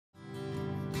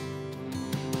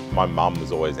My mum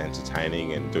was always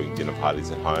entertaining and doing dinner parties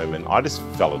at home, and I just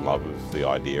fell in love with the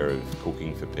idea of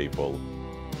cooking for people.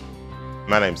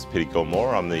 My name's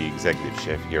Gilmore. I'm the executive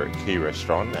chef here at Quay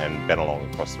Restaurant and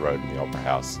Bennelong across the road in the Opera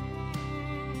House.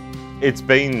 It's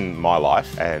been my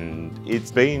life and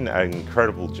it's been an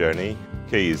incredible journey.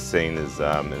 Quay is seen as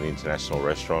an international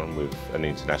restaurant with an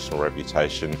international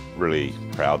reputation. Really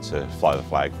proud to fly the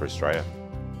flag for Australia.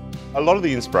 A lot of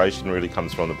the inspiration really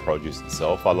comes from the produce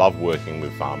itself. I love working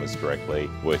with farmers directly,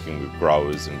 working with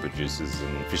growers and producers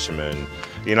and fishermen.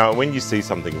 You know, when you see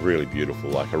something really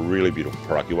beautiful, like a really beautiful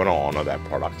product, you want to honour that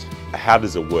product. How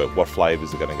does it work? What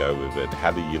flavours are going to go with it?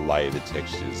 How do you lay the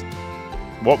textures?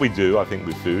 What we do, I think,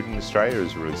 with food in Australia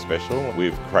is really special.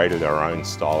 We've created our own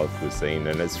style of cuisine,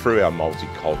 and it's through our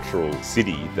multicultural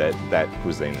city that that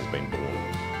cuisine has been born.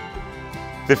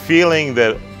 The feeling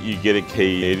that you get at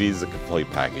Quay, it is a complete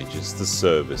package. It's the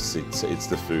service, it's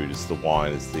the food, it's the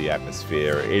wine, it's the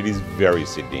atmosphere. It is very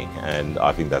Sydney, and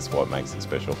I think that's what makes it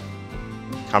special.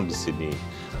 Come to Sydney,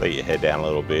 let your head down a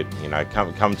little bit, you know,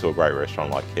 come to a great restaurant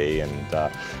like Quay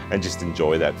and just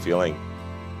enjoy that feeling.